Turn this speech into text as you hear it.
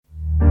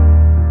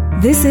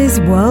This is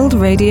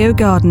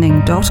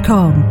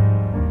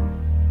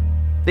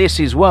worldradiogardening.com. This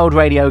is World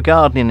Radio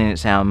Gardening, and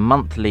it's our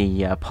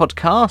monthly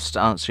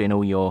podcast answering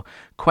all your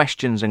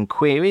questions and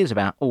queries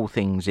about all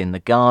things in the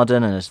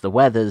garden. And as the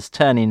weather's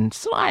turning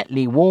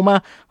slightly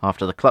warmer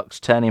after the clock's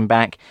turning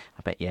back,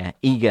 I bet you're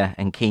eager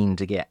and keen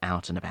to get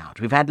out and about.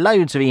 We've had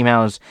loads of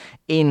emails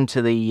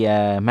into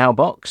the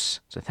mailbox,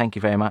 so thank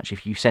you very much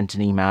if you sent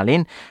an email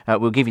in.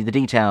 We'll give you the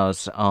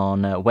details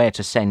on where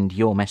to send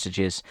your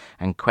messages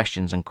and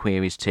questions and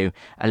queries to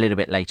a little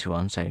bit later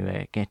on,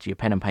 so get your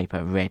pen and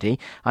paper ready.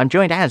 I'm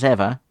joined as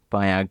ever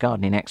by our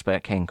gardening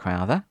expert, Ken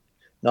Crowther.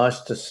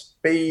 Nice to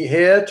be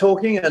here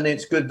talking, and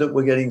it's good that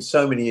we're getting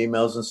so many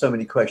emails and so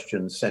many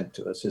questions sent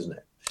to us, isn't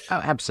it?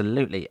 Oh,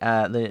 absolutely.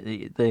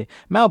 The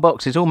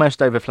mailbox is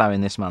almost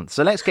overflowing this month.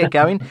 So let's get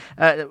going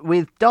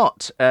with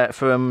Dot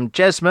from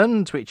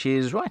Jesmond, which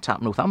is right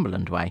up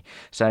Northumberland way,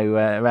 so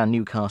around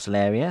Newcastle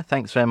area.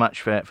 Thanks very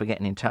much for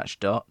getting in touch,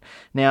 Dot.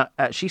 Now,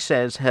 she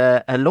says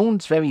her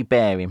lawn's very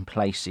bare in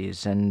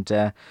places,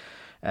 and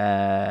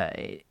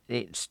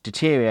it's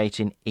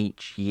deteriorating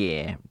each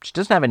year. She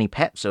doesn't have any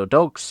pets or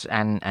dogs,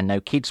 and no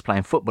kids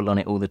playing football on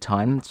it all the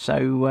time.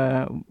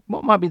 So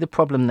what might be the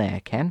problem there,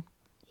 Ken?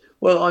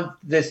 Well,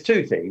 there's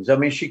two things. I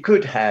mean, she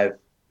could have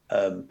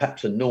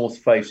perhaps a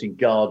north-facing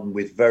garden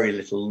with very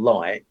little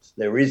light.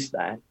 There is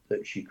that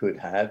she could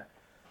have.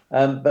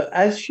 But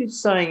as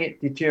she's saying it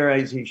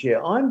deteriorates each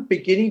year, I'm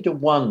beginning to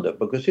wonder,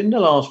 because in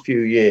the last few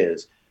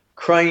years,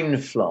 crane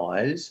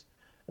flies,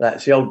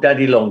 that's the old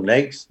daddy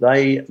longlegs,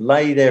 they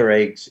lay their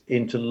eggs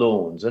into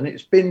lawns. And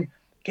it's been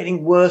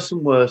getting worse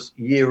and worse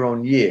year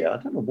on year. I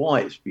don't know why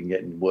it's been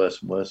getting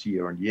worse and worse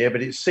year on year,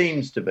 but it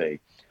seems to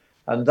be.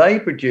 And they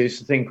produce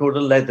a thing called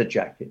a leather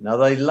jacket. Now,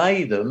 they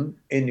lay them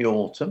in the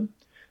autumn.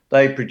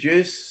 They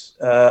produce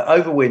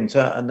over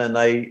winter, and then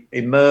they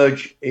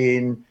emerge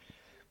in,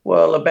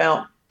 well,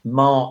 about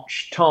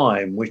March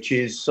time, which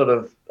is sort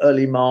of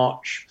early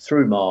March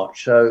through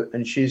March. So,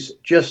 and she's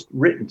just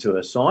written to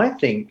us. So I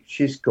think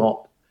she's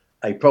got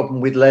a problem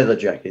with leather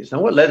jackets.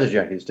 Now, what leather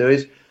jackets do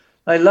is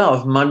they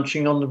love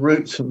munching on the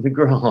roots of the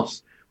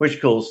grass, which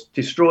of course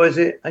destroys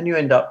it, and you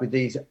end up with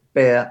these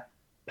bare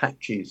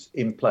patches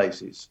in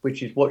places,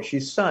 which is what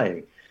she's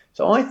saying.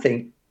 So I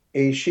think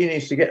she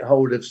needs to get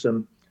hold of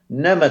some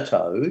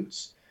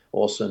nematodes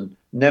or some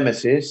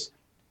nemesis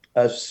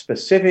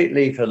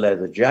specifically for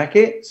leather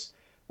jackets.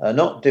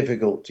 Not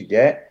difficult to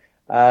get.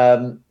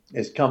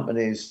 There's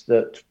companies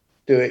that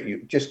do it.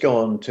 You just go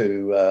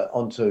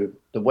onto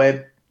the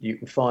web. You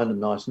can find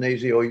them nice and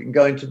easy, or you can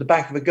go into the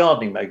back of a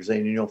gardening magazine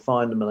and you'll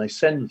find them, and they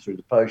send them through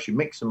the post. You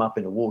mix them up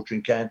in a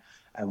watering can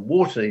and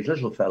water these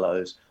little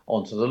fellows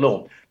onto the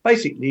lawn.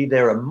 Basically,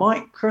 they're a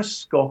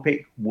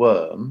microscopic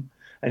worm,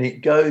 and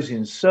it goes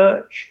in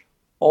search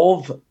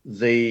of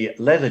the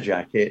leather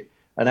jacket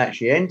and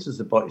actually enters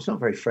the body. It's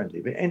not very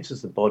friendly, but it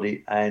enters the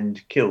body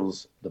and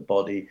kills the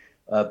body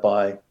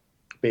by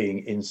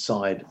being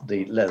inside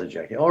the leather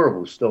jacket.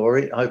 Horrible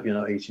story. I hope you're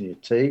not eating your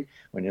tea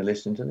when you're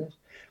listening to this,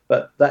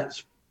 but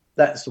that's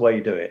the way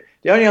you do it.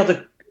 The only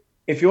other,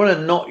 if you want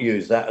to not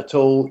use that at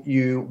all,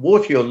 you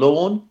water your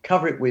lawn,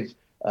 cover it with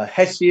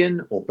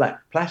Hessian or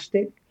black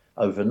plastic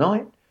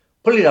overnight,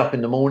 pull it up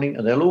in the morning,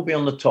 and they'll all be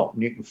on the top,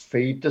 and you can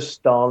feed the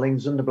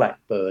starlings and the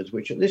blackbirds,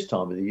 which at this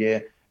time of the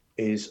year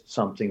is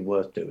something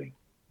worth doing.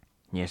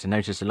 Yes, I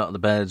noticed a lot of the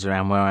birds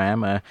around where I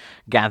am are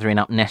gathering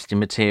up nesting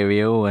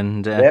material,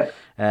 and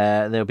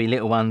there'll be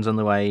little ones on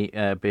the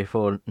way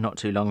before not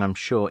too long, I'm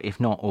sure, if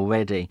not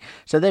already.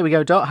 So there we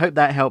go, Dot. Hope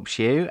that helps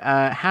you.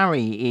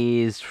 Harry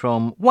is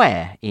from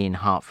Ware in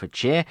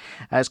Hertfordshire.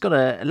 It's got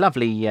a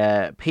lovely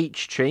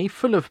peach tree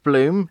full of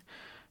bloom,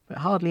 but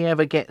hardly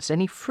ever gets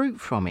any fruit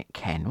from it,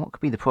 Ken. What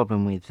could be the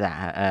problem with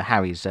that,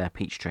 Harry's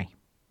peach tree?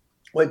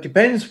 Well, it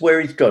depends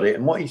where he's got it,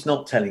 and what he's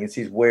not telling us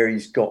is where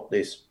he's got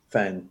this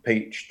fan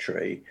peach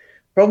tree.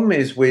 Problem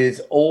is with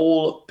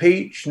all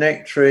peach,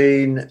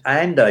 nectarine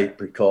and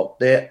apricot,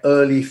 they're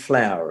early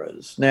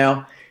flowerers.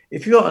 Now,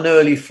 if you've got an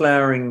early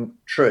flowering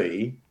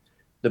tree,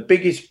 the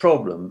biggest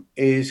problem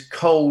is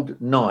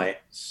cold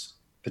nights,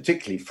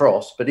 particularly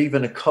frost, but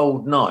even a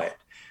cold night,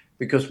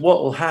 because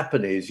what will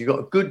happen is you've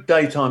got good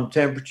daytime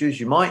temperatures,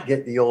 you might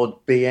get the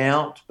odd bee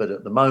out, but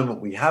at the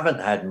moment we haven't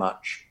had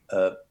much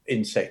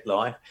insect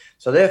life,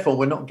 so therefore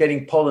we're not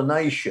getting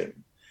pollination.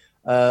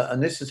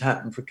 And this has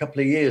happened for a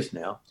couple of years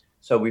now.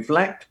 So we've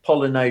lacked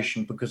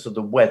pollination because of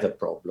the weather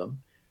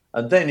problem.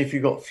 And then if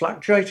you've got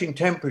fluctuating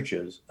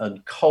temperatures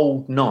and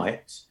cold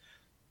nights,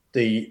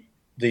 the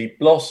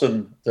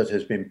blossom that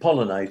has been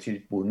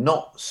pollinated will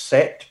not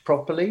set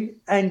properly,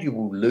 and you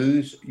will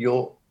lose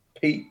your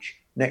peach,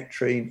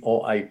 nectarine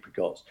or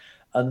apricots.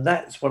 And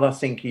that's what I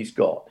think he's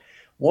got.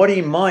 What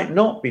he might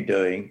not be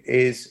doing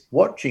is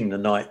watching the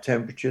night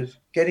temperatures,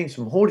 getting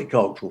some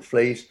horticultural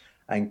fleece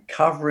and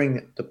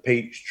covering the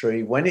peach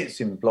tree when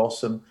it's in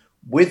blossom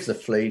with the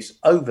fleece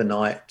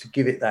overnight to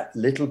give it that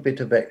little bit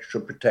of extra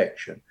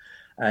protection.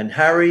 And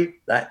Harry,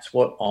 that's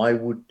what I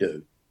would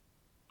do.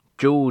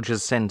 George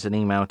has sent an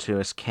email to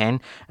us,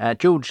 Ken.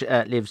 George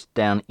lives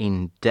down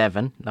in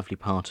Devon, lovely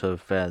part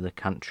of the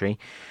country.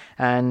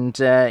 And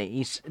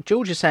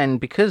George is saying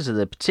because of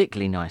the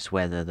particularly nice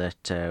weather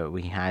that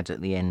we had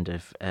at the end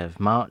of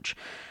March,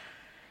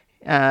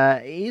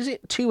 is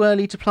it too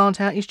early to plant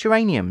out his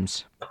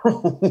geraniums?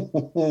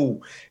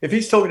 If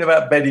he's talking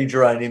about bedding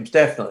geraniums,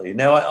 definitely.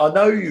 Now, I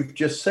know you've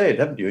just said,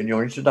 haven't you, in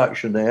your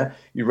introduction there,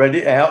 you read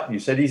it out, you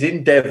said he's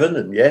in Devon,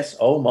 and yes,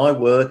 oh my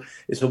word,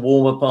 it's a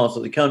warmer part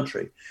of the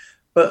country.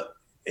 But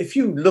if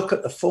you look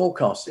at the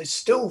forecast, it's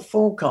still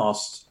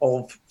forecasts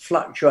of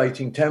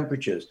fluctuating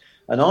temperatures.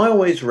 And I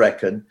always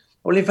reckon,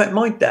 well, in fact,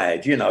 my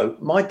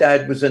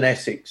dad was an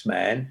Essex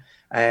man,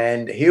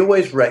 and he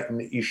always reckoned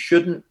that you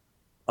shouldn't,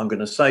 I'm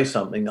going to say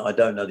something that I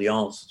don't know the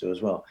answer to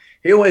as well.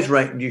 He always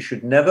reckoned you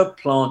should never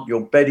plant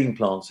your bedding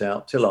plants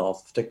out till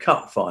after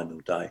cut final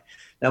day.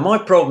 Now, my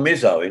problem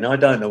is, Owen, I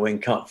don't know when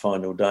cut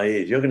final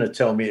day is. You're going to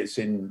tell me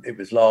it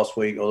was last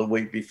week or the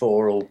week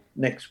before or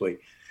next week.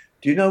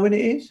 Do you know when it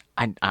is?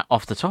 I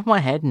off the top of my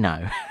head,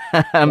 no.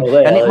 And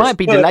it might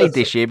be delayed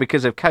this year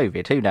because of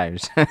COVID. Who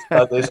knows?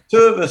 So there's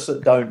two of us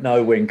that don't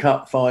know when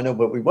cut final,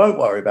 but we won't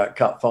worry about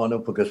cut final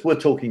because we're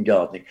talking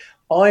gardening.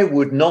 I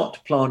would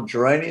not plant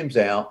geraniums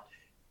out,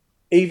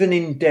 even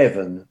in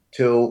Devon,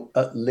 till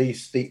at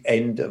least the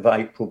end of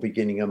April,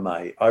 beginning of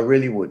May. I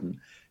really wouldn't.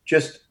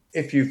 Just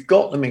if you've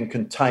got them in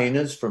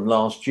containers from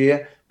last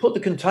year, put the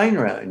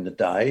container out in the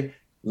day,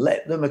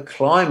 let them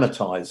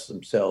acclimatise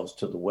themselves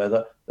to the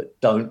weather, but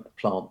don't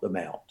plant them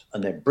out,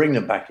 and then bring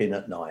them back in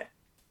at night.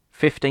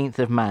 15th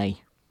of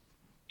May.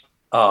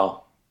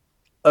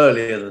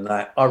 Earlier than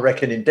that. I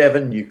reckon in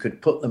Devon you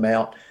could put them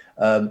out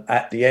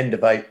at the end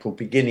of April,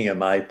 beginning of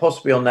May,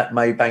 possibly on that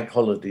May bank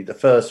holiday, the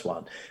first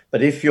one.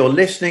 But if you're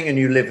listening and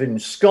you live in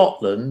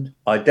Scotland,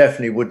 I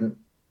definitely wouldn't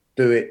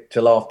do it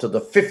till after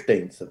the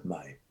 15th of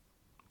May.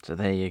 So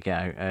there you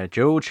go.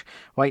 George,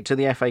 wait till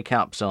the FA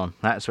Cup's on.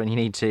 That's when you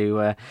need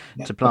to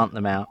plant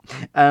them out.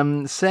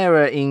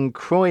 Sarah in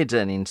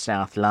Croydon in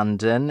South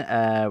London,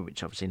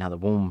 which obviously another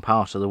warm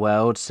part of the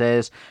world,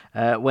 says,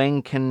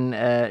 when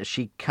can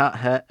she cut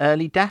her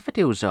early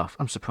daffodils off?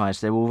 I'm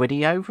surprised they're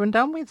already over and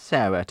done with,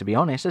 Sarah, to be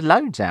honest. There's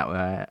loads out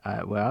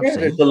where I've seen.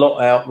 There's a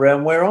lot out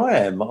around where I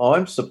am.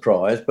 I'm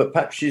surprised, but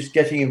perhaps she's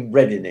getting in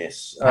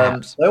readiness.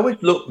 They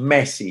always look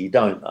messy,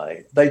 don't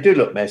they? They do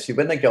look messy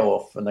when they go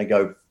off and they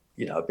go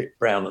a bit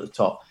brown at the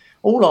top.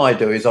 All I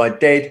do is I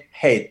dead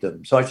head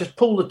them. So I just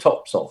pull the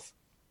tops off,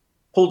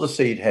 pull the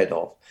seed head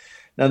off.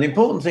 Now, the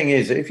important thing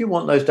is that if you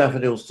want those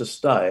daffodils to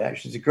stay,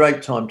 actually, it's a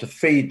great time to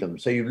feed them.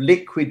 So you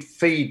liquid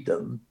feed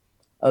them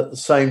at the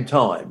same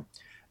time.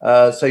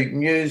 So you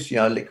can use,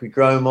 liquid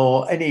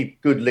Growmore, any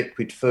good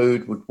liquid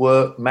food would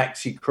work,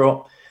 Maxi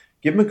Crop.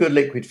 Give them a good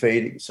liquid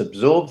feed. It's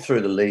absorbed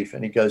through the leaf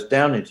and it goes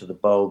down into the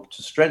bulb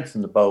to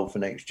strengthen the bulb for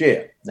next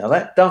year. Now,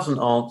 that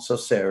doesn't answer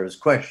Sarah's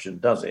question,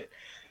 does it?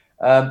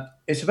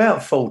 It's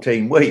about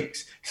 14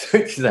 weeks,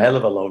 which is a hell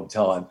of a long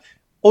time.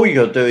 All you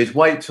got to do is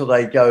wait till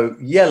they go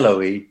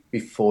yellowy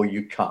before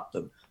you cut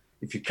them.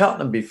 If you cut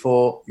them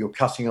before, you're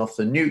cutting off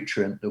the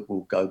nutrient that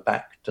will go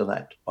back to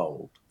that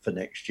bulb for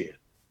next year.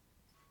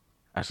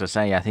 As I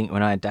say, I think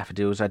when I had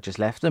daffodils, I just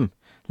left them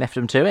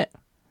to it.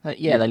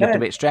 They looked a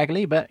bit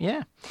straggly, but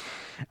yeah.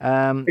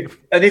 And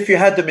if you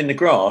had them in the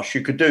grass,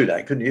 you could do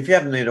that, couldn't you? If you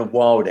have them in a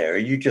wild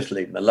area, you just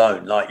leave them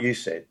alone, like you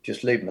said.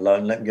 Just leave them alone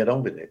and let them get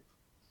on with it.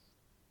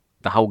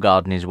 The whole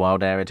garden is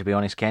wild area, to be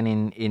honest, Ken,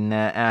 in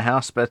our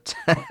house, but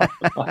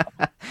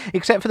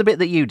except for the bit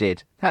that you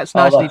did. That's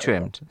nicely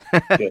trimmed.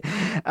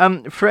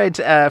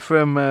 Fred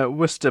from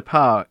Worcester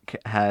Park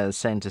has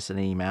sent us an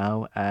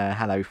email.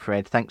 Hello,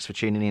 Fred. Thanks for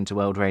tuning in to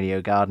World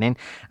Radio Gardening.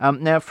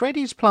 Now, Fred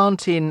is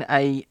planting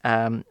a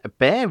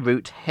bare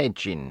root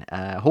hedging,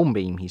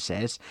 hornbeam, he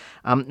says,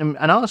 and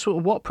asks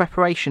what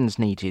preparations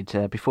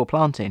needed before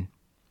planting.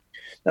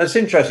 Now, it's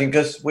interesting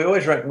because we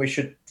always reckon we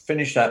should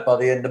finish that by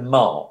the end of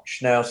March.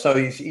 Now, so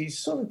he's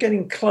sort of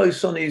getting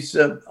close on his.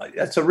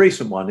 That's a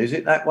recent one, is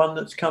it? That one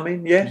that's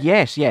coming, yeah.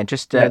 Yes,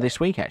 just this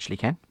week actually,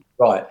 Ken.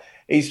 Right,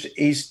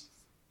 he's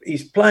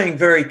playing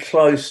very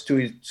close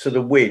to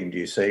the wind,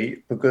 you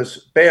see,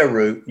 because bare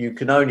root you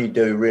can only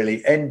do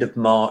really end of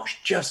March,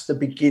 just the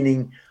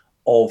beginning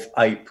of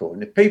April.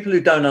 And the people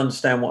who don't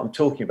understand what I'm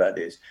talking about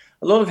is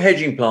a lot of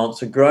hedging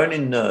plants are grown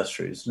in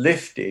nurseries,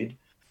 lifted.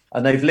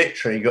 And they've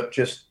literally got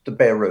just the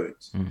bare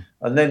roots.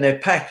 And then they're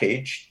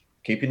packaged,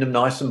 keeping them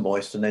nice and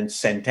moist, and then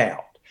sent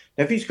out.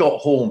 Now, if he's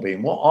got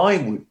hornbeam, what I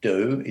would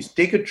do is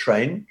dig a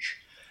trench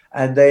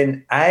and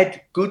then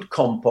add good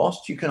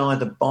compost. You can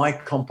either buy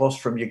compost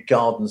from your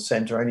garden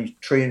centre, any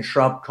tree and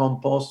shrub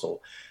compost,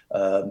 or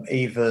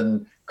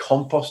even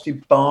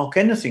composted bark,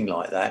 anything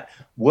like that.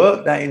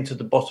 Work that into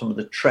the bottom of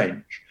the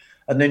trench.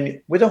 And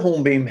then with a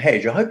hornbeam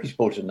hedge, I hope he's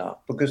brought enough,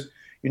 because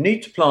you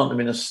need to plant them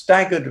in a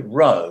staggered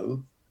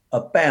row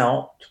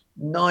about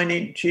 9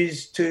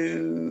 inches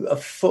to a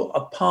foot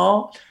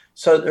apart,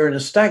 so they're in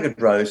a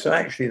staggered row. So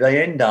actually they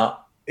end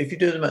up, if you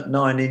do them at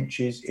 9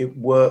 inches, it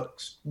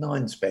works.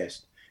 9's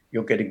best.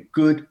 You'll get a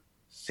good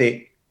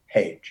thick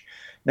hedge.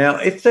 Now,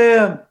 if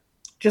they're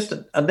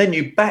and then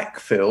you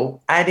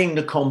backfill, adding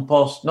the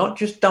compost, not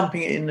just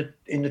dumping it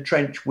in the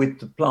trench with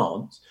the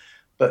plants,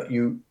 but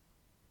you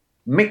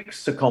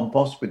mix the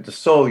compost with the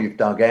soil you've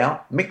dug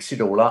out, mix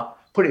it all up,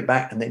 put it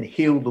back, and then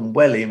heel them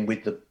well in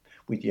with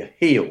your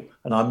heel.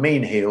 And I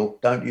mean heel.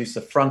 Don't use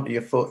the front of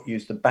your foot,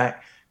 use the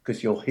back,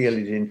 because you'll heel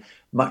it in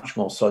much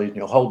more solid and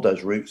you'll hold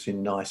those roots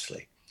in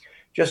nicely.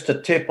 Just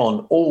a tip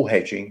on all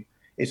hedging,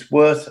 it's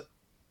worth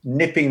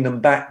nipping them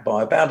back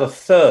by about a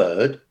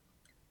third.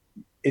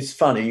 It's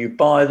funny, you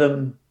buy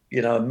them,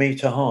 a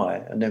metre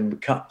high, and then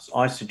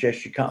I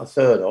suggest you cut a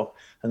third off,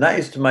 and that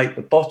is to make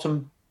the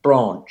bottom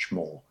branch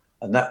more,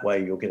 and that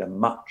way you'll get a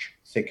much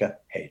thicker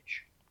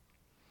hedge.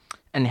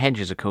 And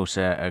hedges, of course,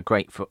 are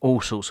great for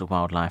all sorts of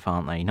wildlife,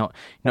 aren't they? Not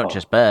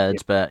just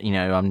birds, yeah. But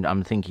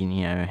I'm thinking,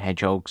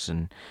 hedgehogs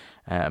and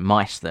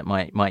mice that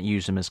might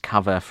use them as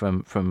cover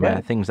from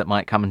things that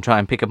might come and try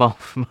and pick them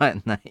off,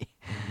 mightn't they?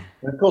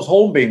 And of course,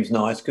 hornbeam's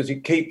nice because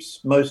it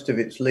keeps most of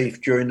its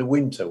leaf during the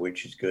winter,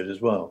 which is good as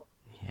well.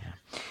 Yeah.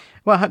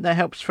 Well, I hope that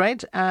helps,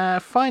 Fred.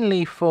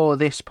 Finally, for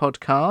this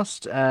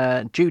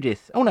podcast,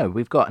 Judith. Oh, no,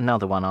 we've got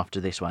another one after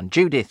this one.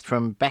 Judith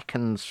from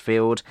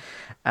Beaconsfield.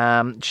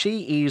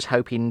 She is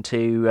hoping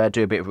to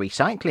do a bit of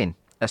recycling,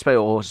 I suppose,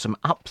 or some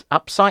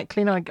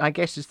upcycling, I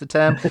guess is the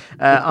term,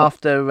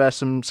 after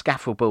some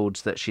scaffold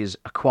boards that she's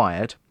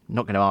acquired. I'm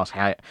not going to ask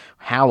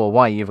how or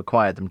why you've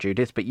acquired them,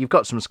 Judith, but you've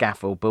got some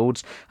scaffold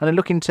boards and are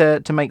looking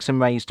to make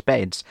some raised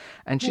beds.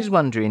 And she's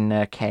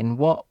wondering, Ken,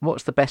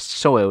 what's the best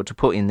soil to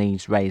put in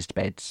these raised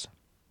beds?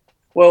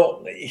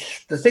 Well,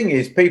 the thing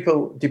is,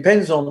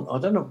 depends on, I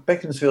don't know,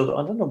 Beaconsfield,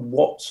 I don't know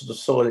what sort of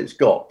soil it's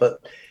got,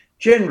 but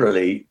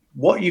generally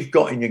what you've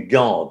got in your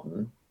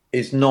garden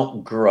is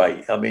not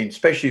great. I mean,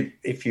 especially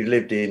if you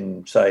lived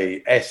in,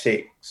 say,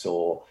 Essex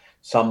or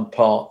some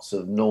parts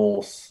of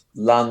North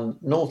London.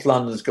 North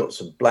London's got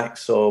some black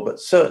soil, but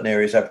certain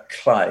areas have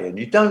clay, and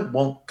you don't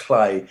want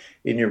clay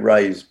in your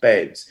raised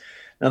beds.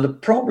 Now, the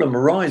problem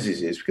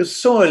arises is because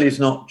soil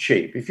is not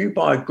cheap. If you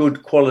buy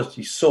good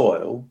quality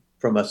soil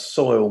from a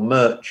soil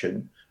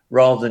merchant,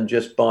 rather than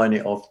just buying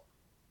it off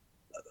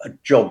a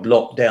job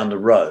lot down the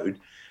road,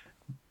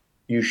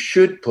 you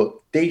should put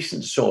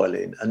decent soil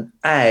in and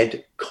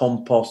add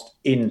compost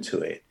into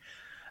it,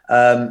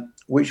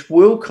 which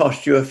will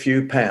cost you a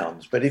few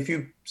pounds. But if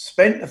you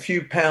spent a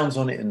few pounds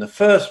on it in the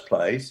first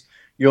place,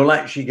 you'll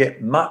actually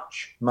get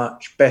much,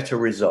 much better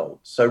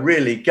results. So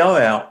really go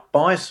out,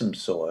 buy some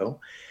soil.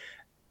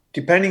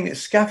 Depending,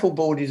 scaffold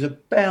board is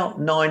about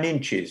 9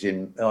 inches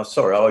in,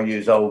 I'll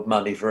use old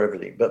money for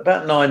everything, but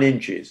about 9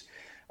 inches.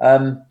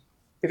 If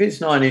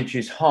it's 9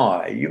 inches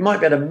high, you might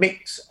be able to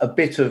mix a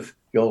bit of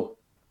your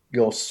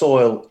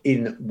soil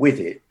in with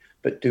it,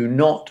 but do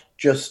not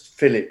just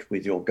fill it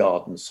with your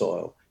garden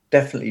soil.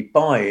 Definitely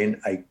buy in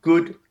a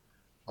good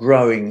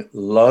growing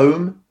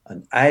loam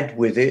and add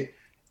with it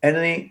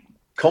anything,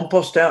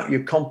 compost out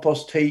your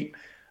compost heap,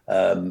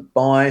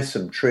 buy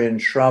some tree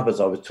and shrub, as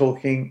I was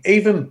talking,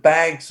 even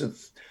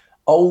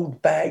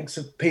old bags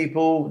of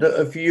people that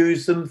have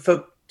used them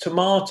for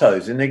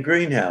tomatoes in their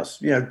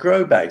greenhouse,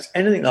 grow bags,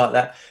 anything like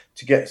that,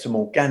 to get some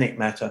organic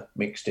matter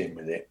mixed in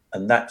with it.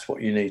 And that's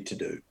what you need to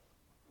do.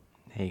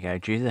 There you go,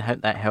 Judith. I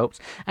hope that helps.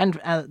 And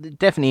it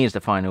definitely is the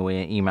final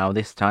email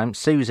this time.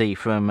 Susie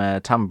from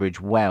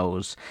Tunbridge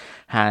Wells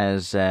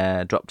has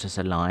dropped us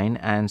a line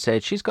and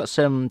said she's got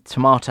some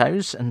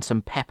tomatoes and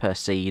some pepper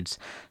seeds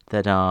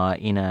that are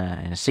in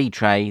a seed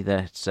tray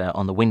that's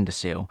on the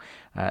windowsill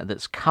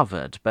that's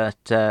covered.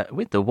 But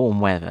with the warm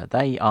weather,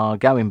 they are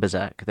going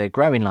berserk. They're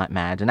growing like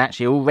mad and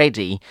actually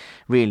already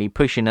really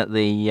pushing at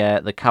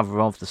the cover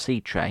of the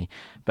seed tray.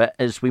 But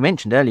as we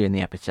mentioned earlier in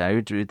the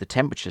episode, with the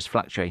temperatures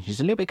fluctuating, she's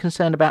a little bit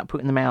concerned about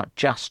putting them out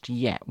just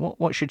yet.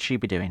 What should she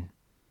be doing?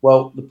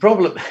 Well, the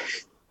problem,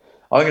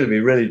 I'm going to be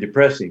really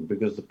depressing,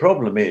 because the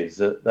problem is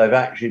that they've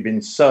actually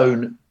been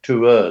sown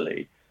too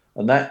early.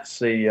 And that's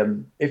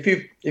the, if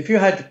you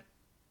had,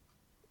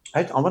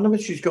 I wonder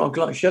if she's got a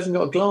glass, she hasn't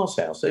got a glass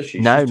house, has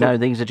she? No,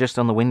 these are just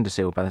on the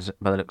windowsill by the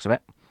looks of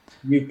it.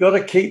 You've got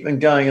to keep them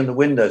going on the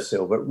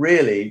windowsill, but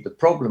really the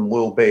problem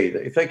will be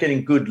that if they're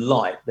getting good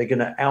light, they're going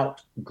to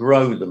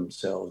outgrow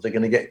themselves. They're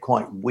going to get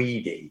quite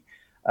weedy.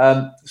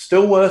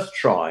 Still worth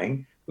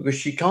trying, because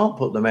she can't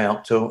put them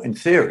out till, in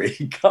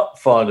theory, cut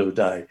final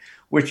day,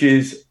 which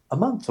is a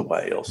month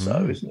away or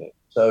so, isn't it?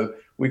 So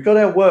we've got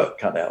our work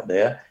cut out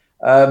there.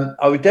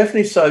 I would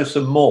definitely sow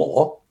some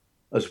more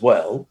as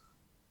well.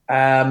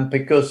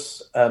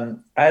 Because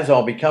as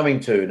I'll be coming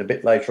to in a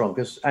bit later on,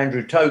 because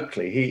Andrew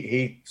Tokley,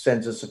 he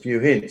sends us a few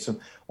hints. And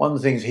one of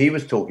the things he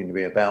was talking to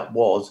me about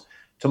was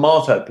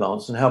tomato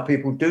plants and how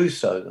people do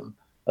sow them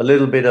a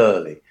little bit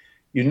early.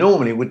 You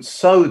normally would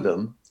sow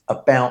them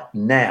about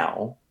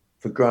now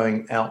for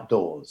growing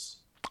outdoors.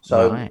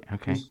 So right,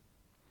 okay.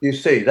 You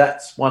see,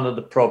 that's one of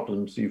the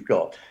problems you've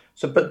got.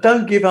 So, but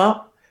don't give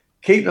up.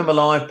 Keep them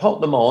alive,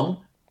 pot them on,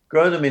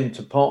 grow them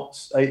into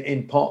pots,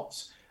 in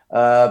pots.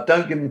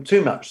 Don't give them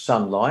too much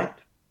sunlight,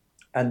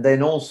 and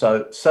then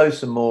also sow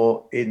some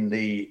more in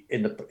the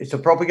it's a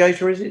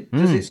propagator, is it?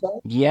 Does it say?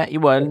 Yeah,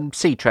 well,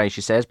 seed tray,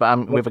 she says,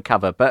 but with a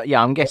cover. But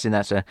yeah, I'm guessing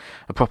that's a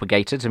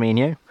propagator to me and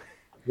you.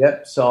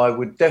 Yep. So I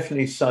would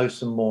definitely sow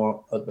some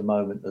more at the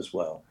moment as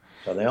well.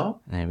 So they are.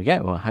 There we go.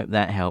 Well, I hope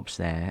that helps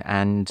there.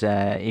 And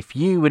if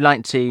you would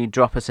like to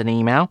drop us an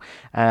email,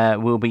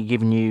 we'll be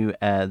giving you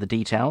the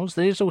details.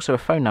 There's also a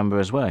phone number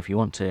as well if you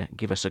want to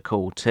give us a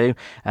call too.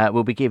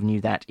 We'll be giving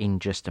you that in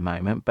just a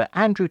moment. But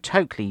Andrew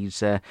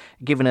Tokley's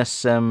given us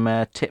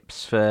some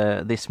tips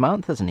for this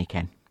month, hasn't he,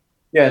 Ken?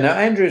 Yeah, now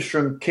Andrew's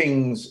from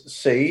King's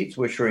Seeds,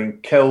 which are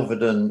in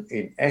Kelvedon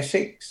in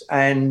Essex,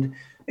 and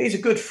he's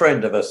a good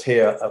friend of us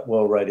here at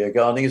World Radio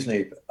Gardening, isn't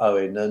he,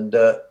 Owen? And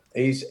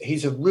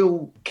he's a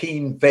real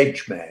keen veg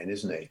man,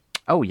 isn't he?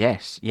 Oh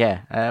yes,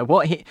 yeah.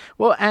 What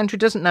Andrew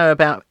doesn't know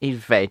about his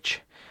veg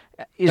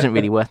isn't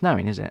really worth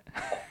knowing, is it?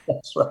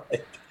 That's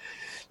right.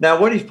 Now,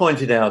 what he's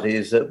pointed out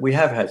is that we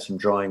have had some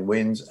drying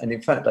winds, and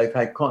in fact, they've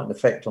had quite an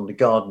effect on the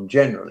garden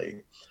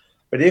generally.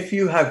 But if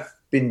you've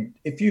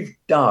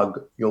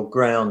dug your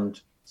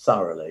ground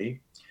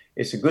thoroughly,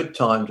 it's a good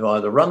time to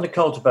either run the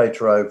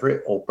cultivator over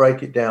it or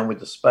break it down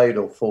with a spade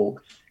or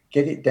fork,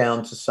 get it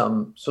down to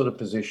some sort of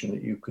position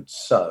that you could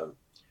sow.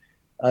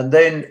 And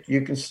then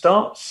you can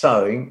start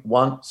sowing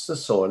once the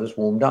soil has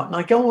warmed up. And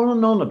I go on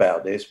and on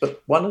about this,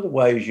 but one of the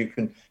ways you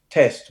can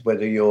test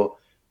whether your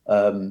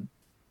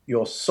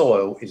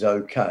soil is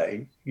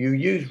okay, you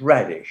use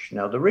radish.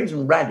 Now, the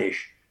reason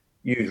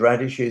use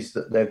radish is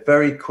that they're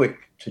very quick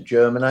to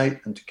germinate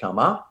and to come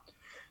up.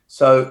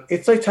 So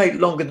if they take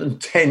longer than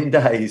 10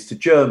 days to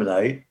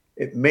germinate,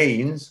 it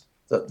means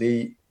that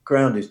the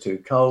ground is too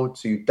cold,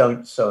 so you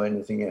don't sow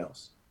anything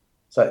else.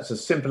 So it's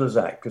as simple as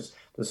that, because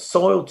the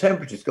soil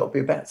temperature's got to be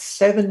about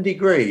 7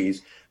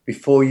 degrees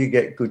before you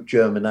get good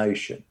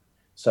germination.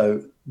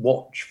 So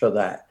watch for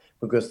that,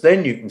 because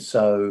then you can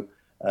sow,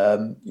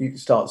 you can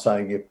start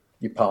sowing your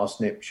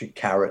parsnips, your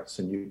carrots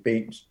and your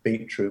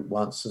beetroot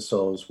once the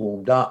soil's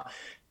warmed up,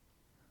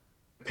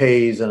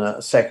 peas, and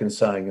a second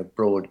sowing of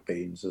broad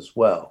beans as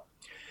well.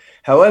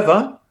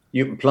 However,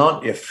 you can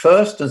plant your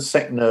first and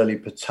second early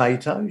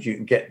potatoes. You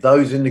can get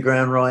those in the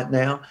ground right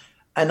now.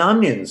 And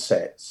onion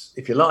sets.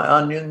 If you like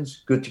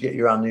onions, good to get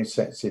your onion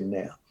sets in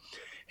now.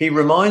 He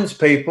reminds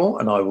people,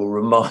 and I will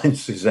remind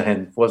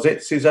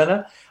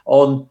Susanna,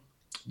 on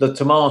the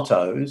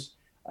tomatoes,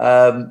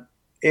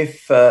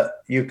 if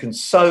you can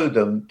sow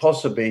them,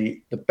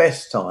 possibly the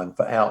best time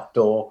for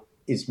outdoor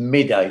is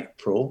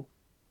mid-April.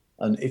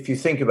 And if you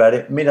think about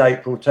it,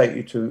 mid-April will take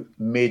you to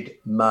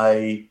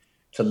mid-May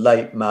to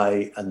late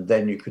May, and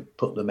then you could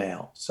put them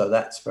out. So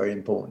that's very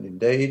important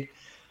indeed.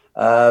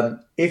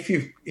 If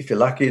you're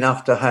lucky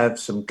enough to have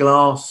some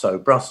glass, so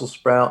Brussels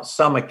sprouts,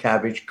 summer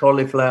cabbage,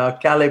 cauliflower,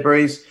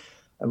 calabrese,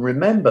 and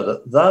remember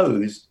that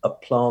those are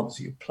plants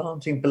you're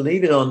planting,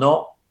 believe it or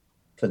not,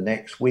 for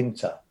next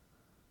winter.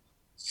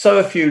 Sow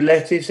a few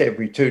lettuce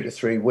every 2 to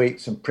 3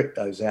 weeks and prick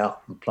those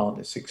out and plant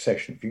in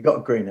succession. If you've got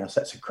a greenhouse,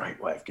 that's a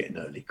great way of getting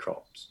early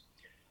crops.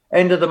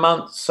 End of the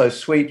month, sow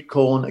sweet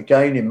corn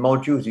again in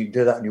modules. You can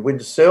do that on your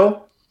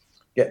windowsill.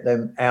 Get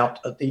them out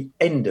at the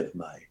end of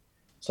May.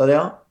 So they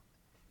are.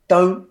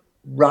 Don't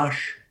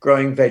rush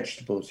growing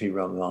vegetables, he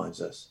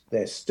reminds us.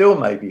 There still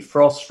may be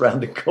frost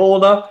round the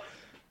corner,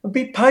 and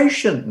be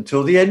patient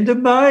until the end of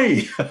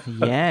May.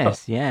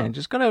 Yes, yeah.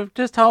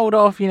 Just hold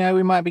off.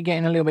 We might be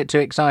getting a little bit too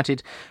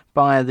excited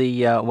by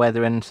the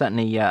weather, and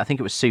certainly I think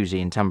it was Susie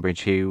in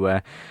Tunbridge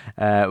who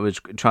was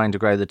trying to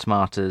grow the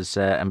tomatoes,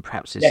 and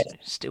perhaps it's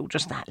still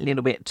just that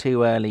little bit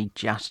too early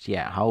just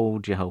yet.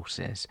 Hold your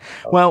horses.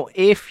 Well,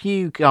 if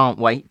you can't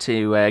wait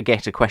to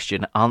get a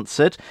question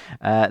answered,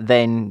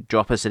 then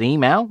drop us an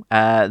email.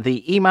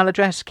 The email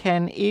address,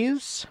 Ken,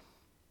 is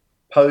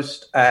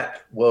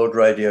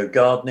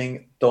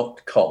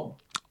post@worldradiogardening.com.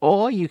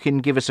 Or you can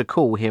give us a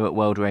call here at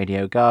World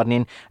Radio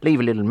Gardening. Leave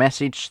a little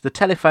message. The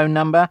telephone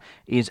number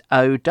is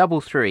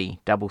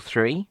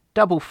 03333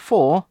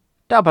 44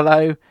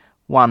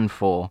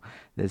 0014.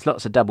 There's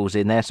lots of doubles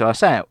in there, so I'll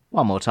say it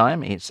one more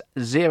time. It's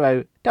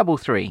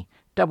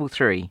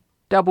 03333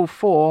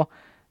 44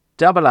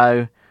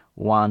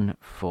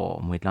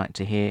 0014. We'd like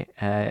to hear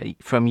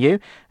from you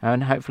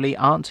and hopefully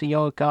answer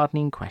your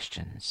gardening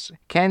questions.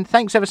 Ken,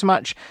 thanks ever so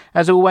much,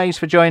 as always,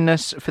 for joining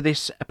us for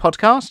this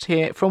podcast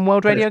here from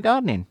World Radio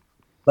Gardening.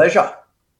 Pleasure.